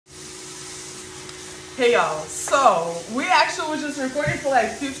Hey y'all, so we actually were just recording for like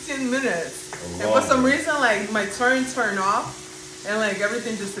 15 minutes. And for some reason, like my turned off and like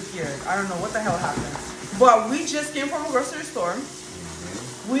everything disappeared. I don't know what the hell happened. But we just came from a grocery store.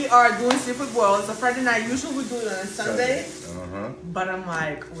 We are doing seafood boil. It's a Friday night. Usually we do it on a Sunday. But I'm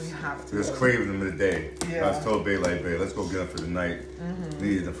like, we have to. Just craving them today. Yeah. I just told Babe, like, Babe, let's go get them for the night.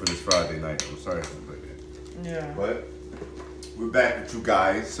 Needed them for this Friday night. I'm sorry for like that. Yeah. But we're back with you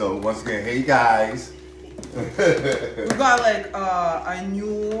guys. So once again, hey guys. We got like a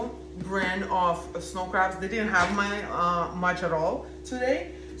new brand of snow crabs. They didn't have much at all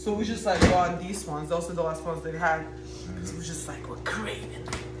today. So we just like got these ones. Those are the last ones they had. So we're just like, we're craving.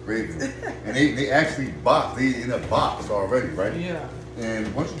 And they actually they in a box already, right? Yeah.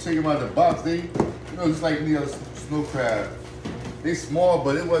 And once you take them out of the box, they, just like the snow crab, they small,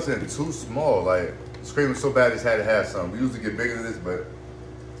 but it wasn't too small. Like, screaming so bad, just had to have some. We usually get bigger than this, but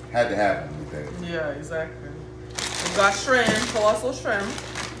had to have them with that. Yeah, exactly. We got shrimp, colossal shrimp.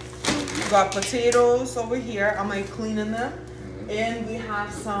 We got potatoes over here. I'm like cleaning them. And we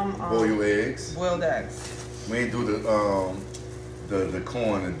have some boiled eggs. Boiled eggs. We ain't do the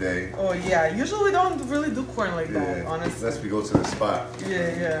corn today. Oh yeah, usually we don't really do corn like that, honestly. Unless we go to the spot.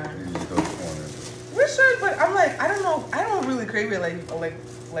 Yeah. We usually throw corn in. We should, but I'm like, I don't know, I don't really crave it like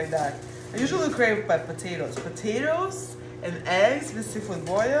that. I usually crave potatoes and eggs with seafood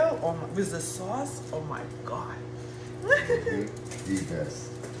boil with the sauce. Oh my god. The best.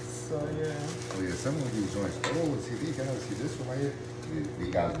 So yeah. Oh yeah, some of these joints. Oh, see these guys. See this one right here.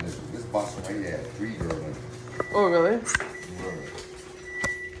 These guys in this box right here had 3 girls in it. Oh really?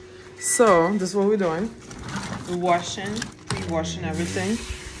 So this is what we're doing. We're washing everything.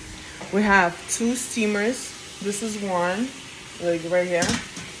 We have 2 steamers. This is one, like right here.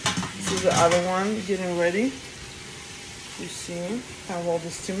 This is the other one getting ready. You see, have all the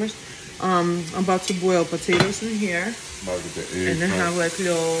steamers. I'm about to boil potatoes in here. And then have like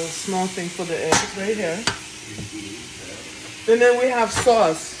little small thing for the eggs right here. And then we have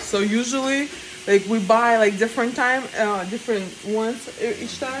sauce. So usually, like we buy like different ones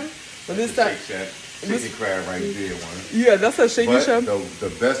each time. But this time, Chicken crab right there, one. Yeah, that's a shaky shop. The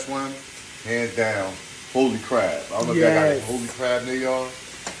best one, hands down, holy crab. I don't know if y'all got a holy crab near y'all.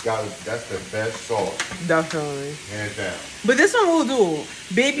 That's the best sauce. Definitely. Hands down. But this one will do.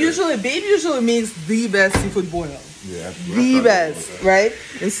 Babe usually makes the best seafood boil. Yeah, the best, right?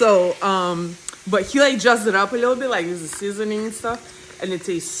 And so, but he like adjusts it up a little bit, like there's the seasoning and stuff, and it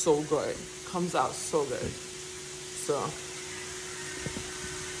tastes so good. Comes out so good. So.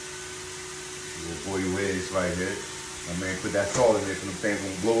 Little boy eggs right here. My man put that salt in there so them things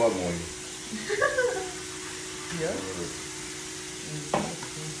won't blow up on you. Yeah.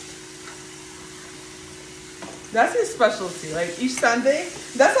 That's his specialty. Like each Sunday,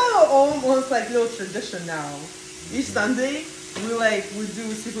 that's our almost like little tradition now. Each Sunday, we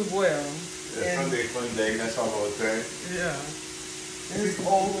do seafood boil. Yeah, Sunday fun day. That's our whole thing. Yeah. And it's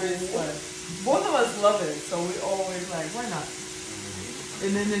always like, both of us love it, so we always like, why not?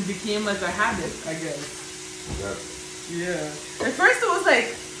 And then it became like a habit, I guess. Yeah. At first it was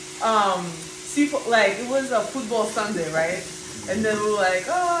like seafood, like it was a football Sunday, right? And then we were like,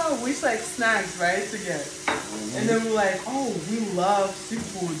 oh, we like snacks, right, to get. And then we're like, oh, we love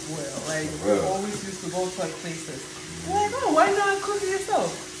seafood boil. Like we always used to go to like places. We're like, oh, why not cook it yourself?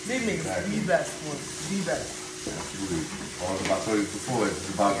 They make the best one, the best. Absolutely. All about, I told you before,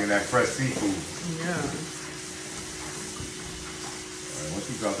 it's about getting that fresh seafood. Yeah. Once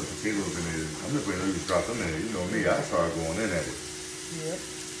you drop the potatoes in there, I'm just waiting until you drop them in there. You know me, I start going in at it. Yep.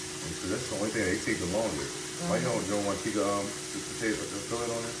 Because that's the only thing they take the longest. Why you don't want to keep the potato, the fillet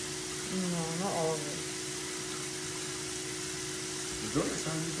on it? No, not all of it. You doing it,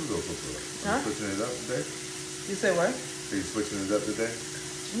 son? You do go for fillet. Huh? You switching it up today? You say what? Are you switching it up today?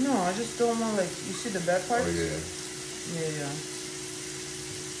 No, I just don't want like, you see the bad part? Oh yeah. Yeah.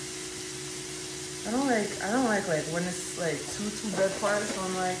 I don't like when it's like two bad parts. So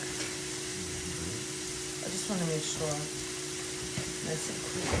I'm like, I just want to make sure. Nice and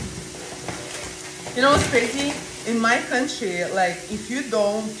clean. You know what's crazy? In my country, like if you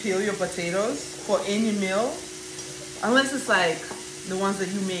don't peel your potatoes for any meal, unless it's like the ones that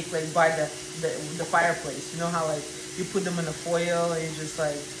you make like by the fireplace. You know how like you put them in a foil and you just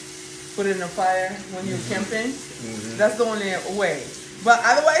like put it in the fire when you're camping? That's the only way. But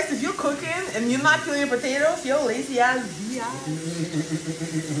otherwise, if you're cooking and you're not peeling your potatoes, you're lazy ass B.I.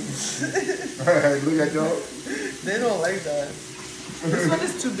 Look at y'all. They don't like that. This one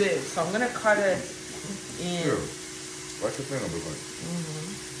is too big, so I'm gonna cut it in. Sure. Watch your finger, big one.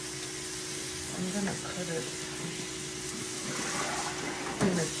 I'm gonna cut it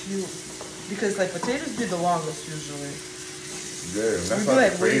in a cube. Because like potatoes be the longest usually. Yeah, that's We be why I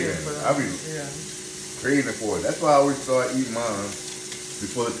like be waiting craving. for them. I be Yeah. craving for it. That's why I always start eating mine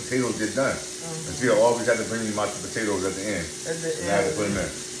before the potatoes get done. And she always had to bring me my potatoes at the end. At the And I had to end. put them in.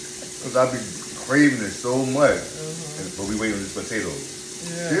 Because I be craving it so much. But we wait on this potatoes.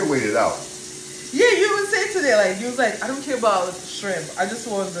 Yeah. She'll wait it out. Yeah, you would say today, like, you was like, I don't care about shrimp. I just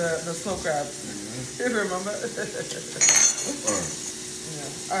want the snow crabs. You remember? Yeah.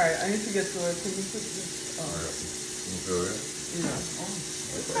 All right, I need to get to it. Can you put this? You feel it? Yeah.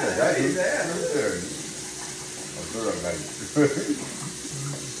 Yeah, I'm sure I got it.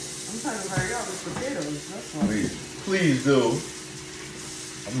 I'm trying to hurry up with potatoes. That's why. Please do.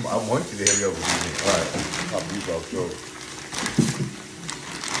 I want you to hurry up with these. All right, pop these off. So,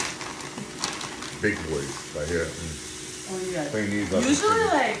 big boys right here. Oh yeah. Clean these up.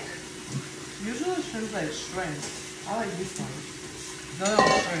 Usually shrimp like shrimp. I like this one. No,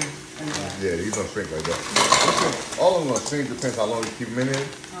 shrimp. Like that. Yeah, these don't shrink like that. All of them are shrink, depends how long you keep them in there.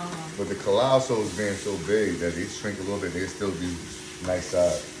 But the colossos being so big that they shrink a little bit, they still be nice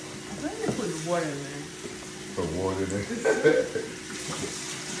size. I think they put water in there. Put water in it.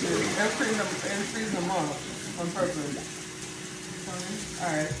 And freeze them up on purpose.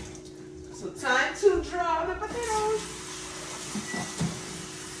 Alright. So time to draw the potatoes.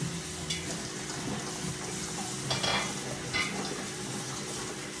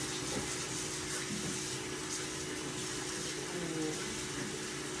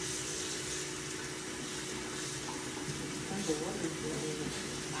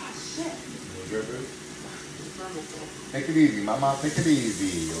 Take it easy, mama. Take it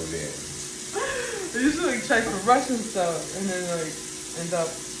easy over there. They usually try to rush and stuff and then like end up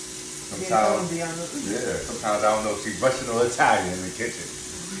Sometimes, yeah, sometimes I don't know if she's rushing or Italian in the kitchen.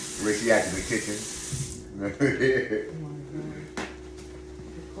 The way she acts in the kitchen. Oh my god.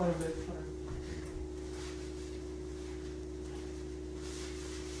 Quite a bit fun.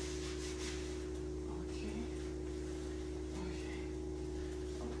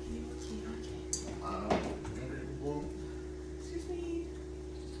 Excuse me.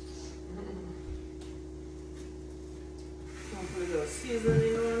 Gonna put a little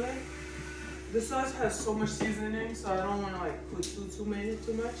seasoning on it. The sauce has so much seasoning, so I don't want to like put too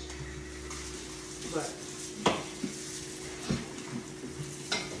much. But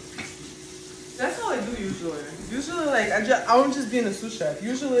that's how I do usually. Usually, like I won't just be in a sous chef.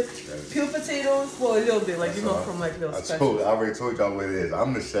 Usually, peel potatoes, well, a little bit, like you know, from like little special. I already told y'all what it is.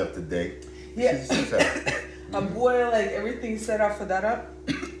 I'm the chef today. Yeah. She's the chef. I boil like everything set up for that up,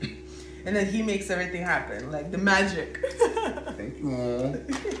 and then he makes everything happen, like the magic. Thank you.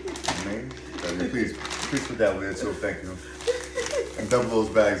 Man, please put that with it too. Thank you. And double those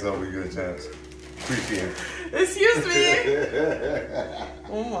bags up when you get a chance. Appreciate it. Excuse me.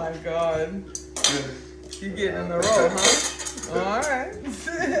 Oh my god. You getting in the roll, huh? All right.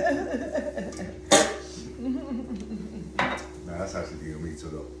 Nah, that's how she did with me too,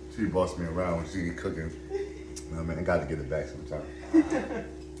 though. She bossed me around when she be cooking. You know, man, I got to get it back sometime.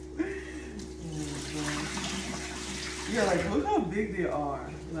 Yeah, like look how big they are.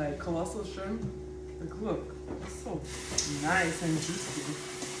 Like colossal shrimp. Like look, it's so nice and juicy.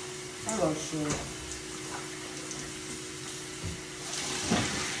 I love shrimp.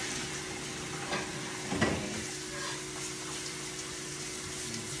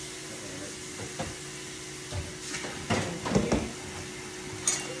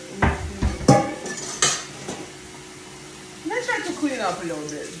 Clean up a little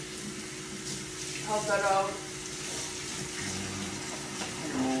bit. Help that out.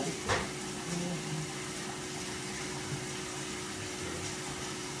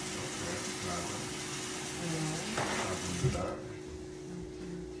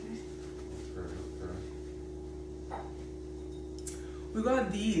 We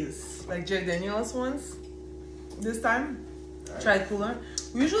got these, like Jack Daniels ones this time. Tri-cooler.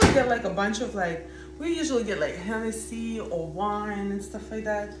 We usually get like a bunch of like, we usually get like Hennessy or wine and stuff like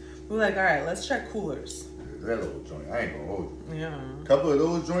that. We're like, all right, let's try coolers. That little joint, I ain't gonna hold you. Yeah. A couple of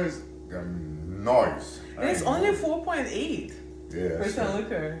those joints got nice. And it's only 4.8. Yeah. Percent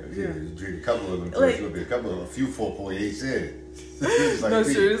liquor. Yeah. You drink a couple of them, Like, it'll be a few 4.8s in. Like no,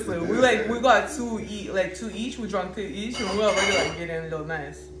 seriously. We got two each. We drank 2 each, and we already like getting a little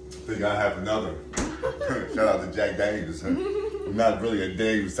nice. I think I have another. Shout out to Jack Daniels. I'm not really a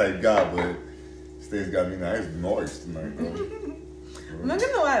Daniels type guy, but this got me nice noise tonight, bro. I'm not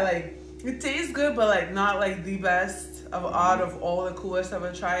gonna lie, like it tastes good, but like not like the best out of all the coolest I've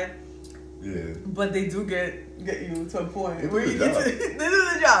ever tried. Yeah. But they do get you to a point They where do you the need job. to. They do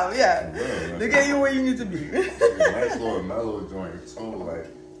the job, yeah. Yeah, They get you where you need to be. nice little mellow joint. So like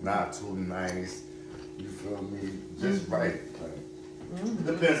not too nice. You feel me? Just right. Like,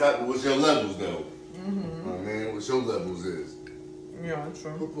 depends on what's your levels though. You know what I mean? What your levels is. Yeah,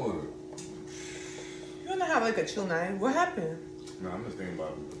 true. Look on You wanna have like a chill night? What happened? it. Nah, I'm just thinking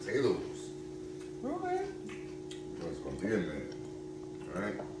about the potatoes. Okay. What's gonna be in there?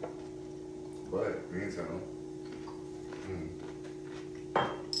 Alright? But, meantime,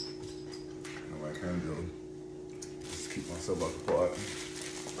 what I can do just keep myself up apart.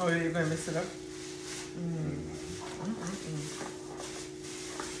 Oh, yeah, you're gonna mix it up?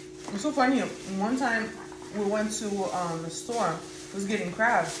 It's so funny. One time we went to the store, was getting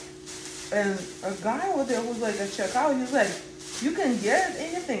crabs, and a guy over there was like a checkout. He was like, "You can get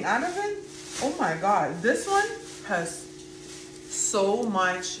anything out of it." Oh my god, this one has so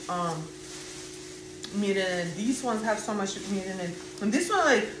much meat in it. These ones have so much meat in it. And this one,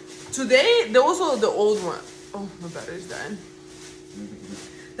 like today, there was also the old one. Oh, my battery's dying.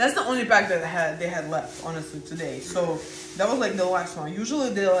 That's the only pack that they had left, honestly, today. So that was like the last one. Usually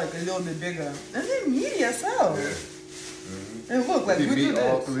they're like a little bit bigger, and they're meaty as hell. Yeah. And look, like You we do meat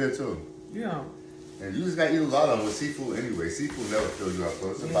all this. through here too. Yeah. And you just gotta eat a lot of them with seafood anyway. Seafood never fills you up,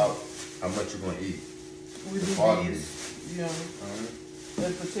 so it's about how much you're gonna eat. We do Quality. these. Yeah.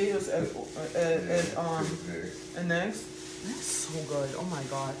 And potatoes and eggs. That's so good. Oh my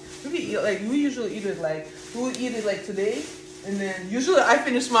god. We usually eat it like we would eat it like today, and then usually I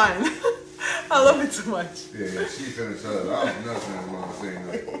finish mine. I love it too much. Yeah, she finished hers. I don't never finish mine the same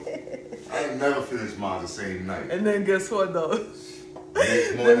night. I ain't never finished mine the same night. And then guess what though? Next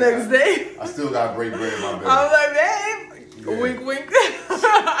The morning, next day, I still got break bread in my bed. I was like, babe, Yeah. wink, wink.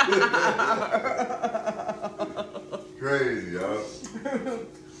 Crazy, yo.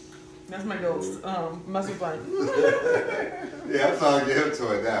 That's my ghost. Muscle plan. Yeah, I'm starting to get hip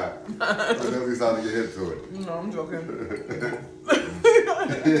to it now. I'm definitely starting to get hip to it. No, I'm joking.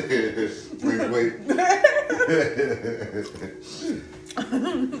 Wait, wait.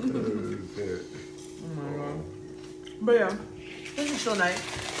 Oh my god. But yeah, it's a chill night.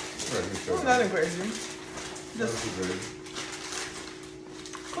 It's nothing crazy. Just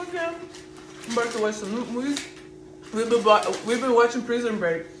cooking. I'm about to watch some movies. We've been watching Prison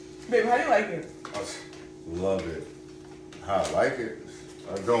Break. Babe, how do you like it? I love it. I like it.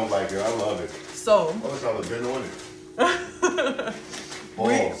 I don't like it. I love it. So. I wish I would have been on it.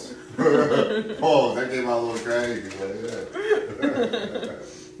 Pause. Pause. That came out a little crazy. Like, yeah.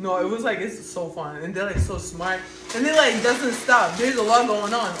 No, it was like, it's so fun. And they're like so smart. And they like doesn't stop. There's a lot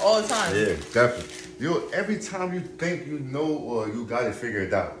going on all the time. Yeah, definitely. Every time you think you know or you got it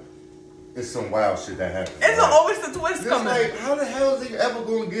figured out, it's some wild shit that happens. It's always the twist It's coming. like, how the hell is they ever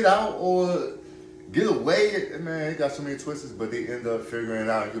going to get out or get away? Man, they got so many twists, but they end up figuring it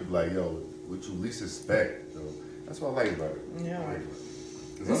out. And you be like, yo, what you least expect. So that's what I like about it. Yeah. It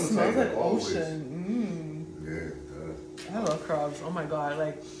It smells like ocean. Yeah, it does. I love crabs. Oh my god.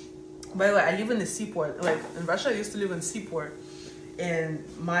 Like, by the way, I live in the seaport. Like, in Russia, I used to live in seaport. And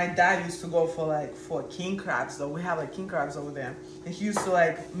my dad used to go for king crabs, though. We have like king crabs over there. And he used to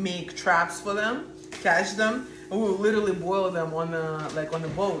like make traps for them, catch them, and we would literally boil them on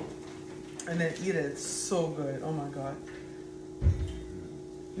the boat and then eat it. It's so good. Oh my god.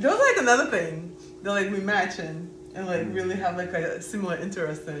 There was like another thing that like we matching and like really have like a similar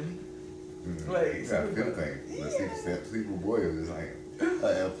interest in. Like, yeah, good thing. Let's see for boys is like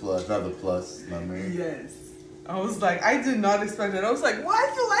a plus, another plus, you know what I mean? Yes. I was like, I did not expect it. I was like,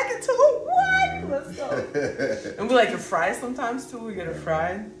 what? You like it too? What? Let's go. And we like it fried sometimes too. We get it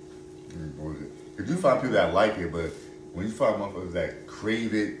fried. Because you find people that like it, but when you find motherfuckers that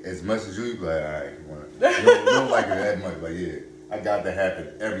crave it as much as you be like, all right, you don't like it that much. Like, yeah, I got to have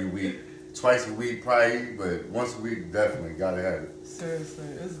it every week. Twice a week, probably, but once a week, definitely got to have it. Seriously,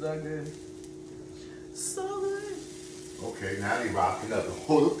 it's that good. So good. Okay, now they rocking up. The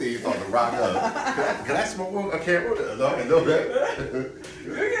whole thing is on the rock up. Can I smoke one? I can't no, I know that.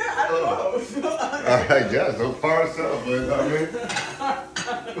 Yeah, I don't know. I guess, so far so, but you know what I mean?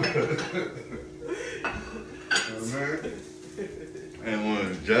 I don't want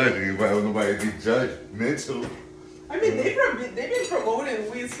to judge anybody, nobody be judgmental. I mean, they've been promoting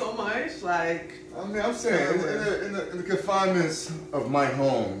weed so much, like. I mean, I'm saying, in the confinements of my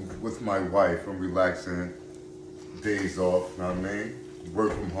home with my wife, I'm relaxing, days off, you know what I mean?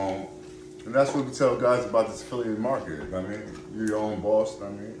 Work from home. And that's what we tell guys about this affiliate market, you know what I mean? You're your own boss, you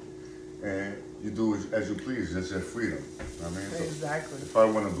know what I mean? And you do as you please, just your freedom, you know what I mean? So Exactly. if I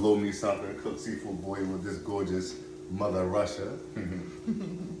want to blow me something, cook seafood boy with this gorgeous Mother Russia,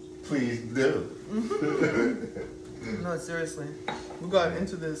 please do. No, seriously. We got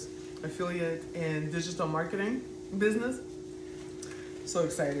into this affiliate and digital marketing business. so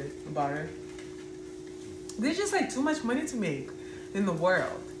excited about it. There's just like too much money to make in the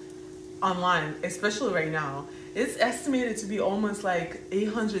world online, especially right now. It's estimated to be almost like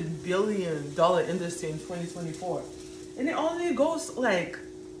 $800 billion industry in 2024. And it only goes like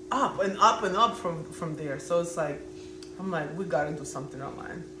up and up and up from there. So it's like, I'm like, we gotta do something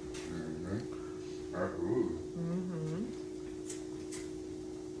online. Absolutely.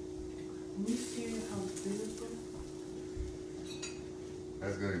 Let me see how big it's going.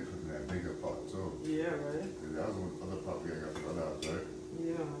 That's good. You put in that bigger pot too. Yeah, right? That was the other pot we got from the other house, right?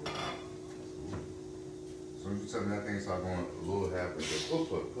 Yeah. So you tell me that thing start going a little half and just look,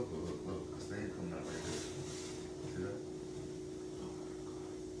 this thing coming out like this. See that?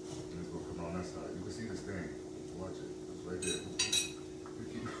 And it's gonna come on that side. You can see this thing. Watch it. It's right there.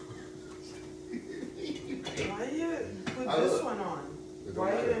 Why you put I this look. one on? It don't Why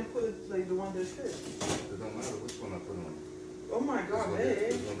you matter. didn't put like the one that fits? It don't matter which one I put on. Oh my god,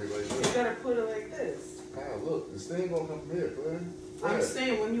 It's babe. gonna be like You this. gotta put it like this. Ah, look, this thing gonna come from here, man. I'm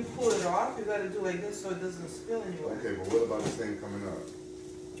saying when you pull it off, you gotta do like this so it doesn't spill anywhere. Okay, but what about this thing coming up?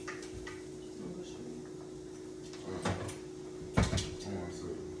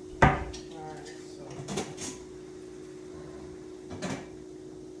 Alright, so.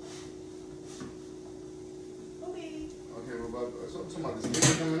 Okay. Okay, what about, so I'm talking about this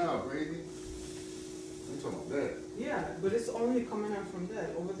thing coming out, Brady? I'm talking about that. Yeah, but it's only coming out from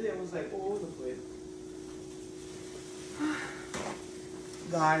that. Over there it was like all over the place.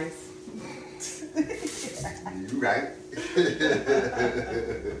 Guys. You right.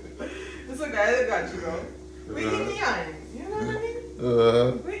 It's a guy that got you, bro. We're Indian. You know what I mean?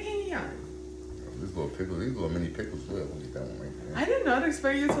 We're Indian. These little pickles, these little mini pickles, well, I'll eat that one right there. I did not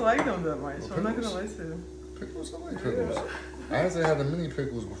expect you to like them that much. Oh, I'm not gonna pickles? lie to you. Pickles, I like pickles. I actually had the mini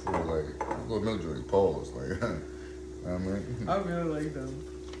pickles before, like, little military pause, like, I mean. I really like them.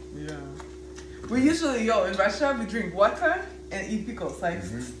 Yeah. We usually, in Russia, we drink water and eat pickles. Like,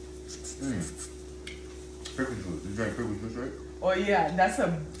 Pickle juice, you drink pickle juice, right? oh yeah, that's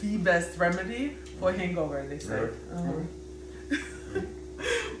the best remedy for hangover, they say. Right.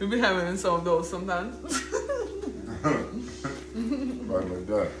 We've been having some of those sometimes. Right like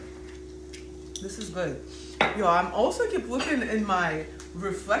that. This is good. Yo, I'm also keep looking in my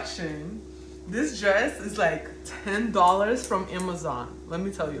reflection. This dress is like $10 from Amazon. Let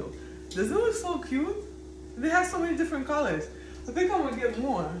me tell you. Doesn't it look so cute? They have so many different colors. I think I'm gonna get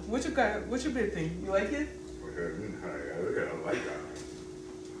more. What's your big thing? You like it? I like that.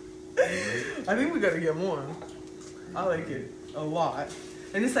 I think we gotta get more. I like it a lot.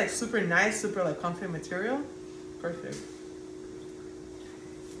 And it's like super nice, super like comfy material. Perfect.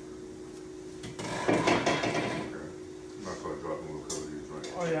 I'm not gonna drop a little color you drink.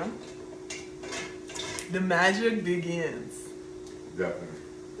 Oh yeah? The magic begins. Definitely.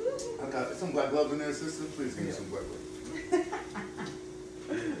 I got some black gloves in there, sister. Please give me some black gloves.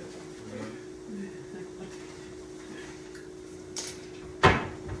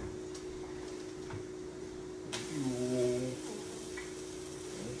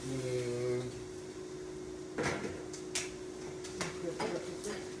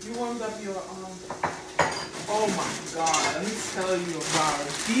 You warmed up your oh my god, let me tell you about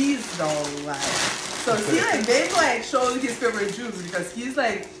these though, like so he like Dave like showed his favorite juice because he's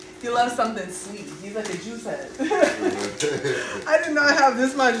like he loves something sweet. He's like a juice head. I did not have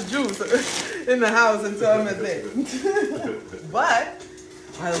this much juice in the house until I met Dave. But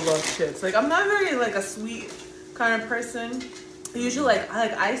I love chips. Like I'm not very like a sweet kind of person. Usually like I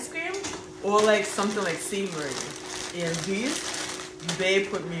like ice cream or like something like savory. And these they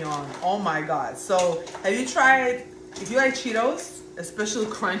put me on. Oh my god. So have you tried, if you like Cheetos, especially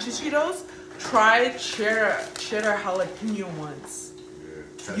crunchy Cheetos, try cheddar jalapeno ones.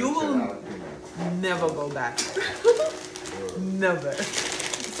 Yeah, You will never go back. Never.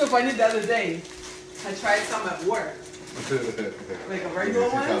 So funny, the other day I tried some at work. Like a regular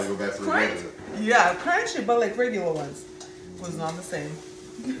one. Yeah, crunchy, but like regular ones. Was not the same.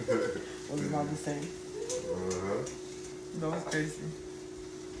 Was not the same. That was crazy.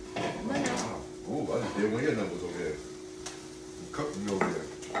 Oh, I just did one of your numbers over there. Cooked me over there.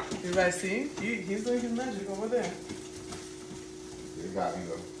 You guys see? He's doing his magic over there. They got me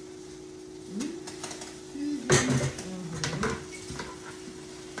though.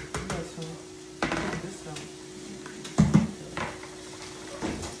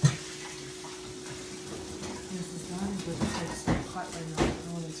 This is done, but it's like so hot right now. I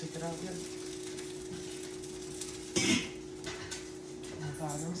don't want to take it out yet. Oh my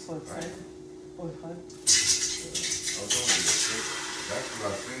god, I'm so excited. Oh, it's hot. That's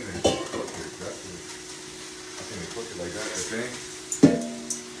what I seen. They cook it. I seen they cook it like that. The thing.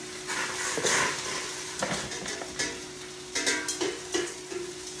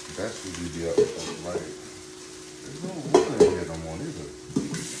 That should be up right. There's no water in here no more either.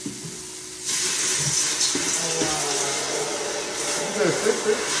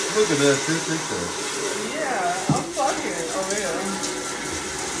 Look at that, sister. Yeah, I'm fucking. Oh, yeah.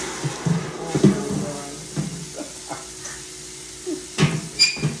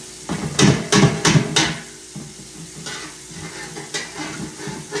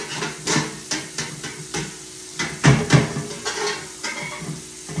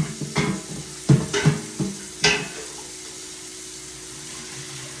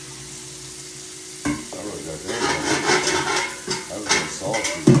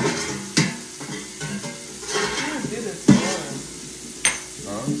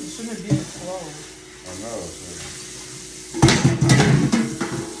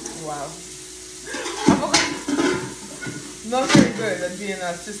 Wow. Not very good at being an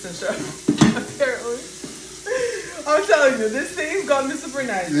assistant chef, apparently. I'm telling you, this thing got me super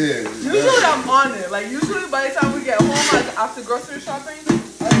nice. Yeah, usually I'm on it. Like, usually by the time we get home, like, after grocery shopping,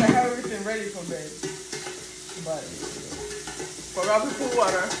 I have everything ready for bed. But, forgot to put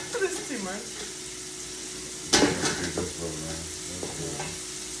water for the steamer.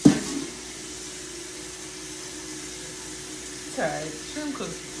 Okay, shrimp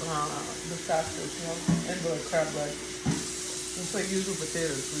cooks the fastest, you know, and the crab leg. It's like usual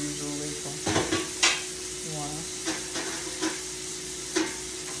potatoes we usually wait for. Wow.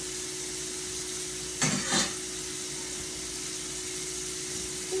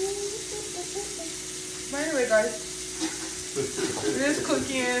 But anyway, guys, we're just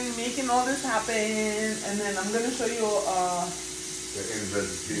cooking, making all this happen, and then I'm gonna show you the end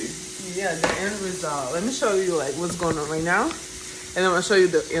recipe. Yeah, the end result. Let me show you like what's going on right now, and I'm gonna show you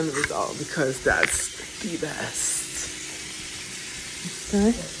the end result because that's the best.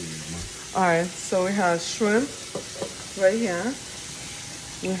 Okay. All right. So we have shrimp right here.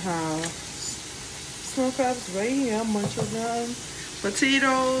 We have snow crabs right here, bunch of them,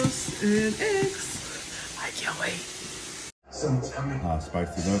 potatoes and eggs. I can't wait.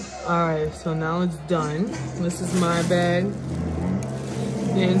 Spiced it up. All right. So now it's done. This is my bag.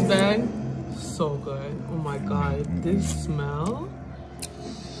 Dan's bag, so good. Oh my god, this smell.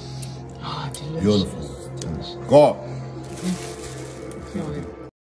 Oh, delicious. Beautiful. Go. Can't wait.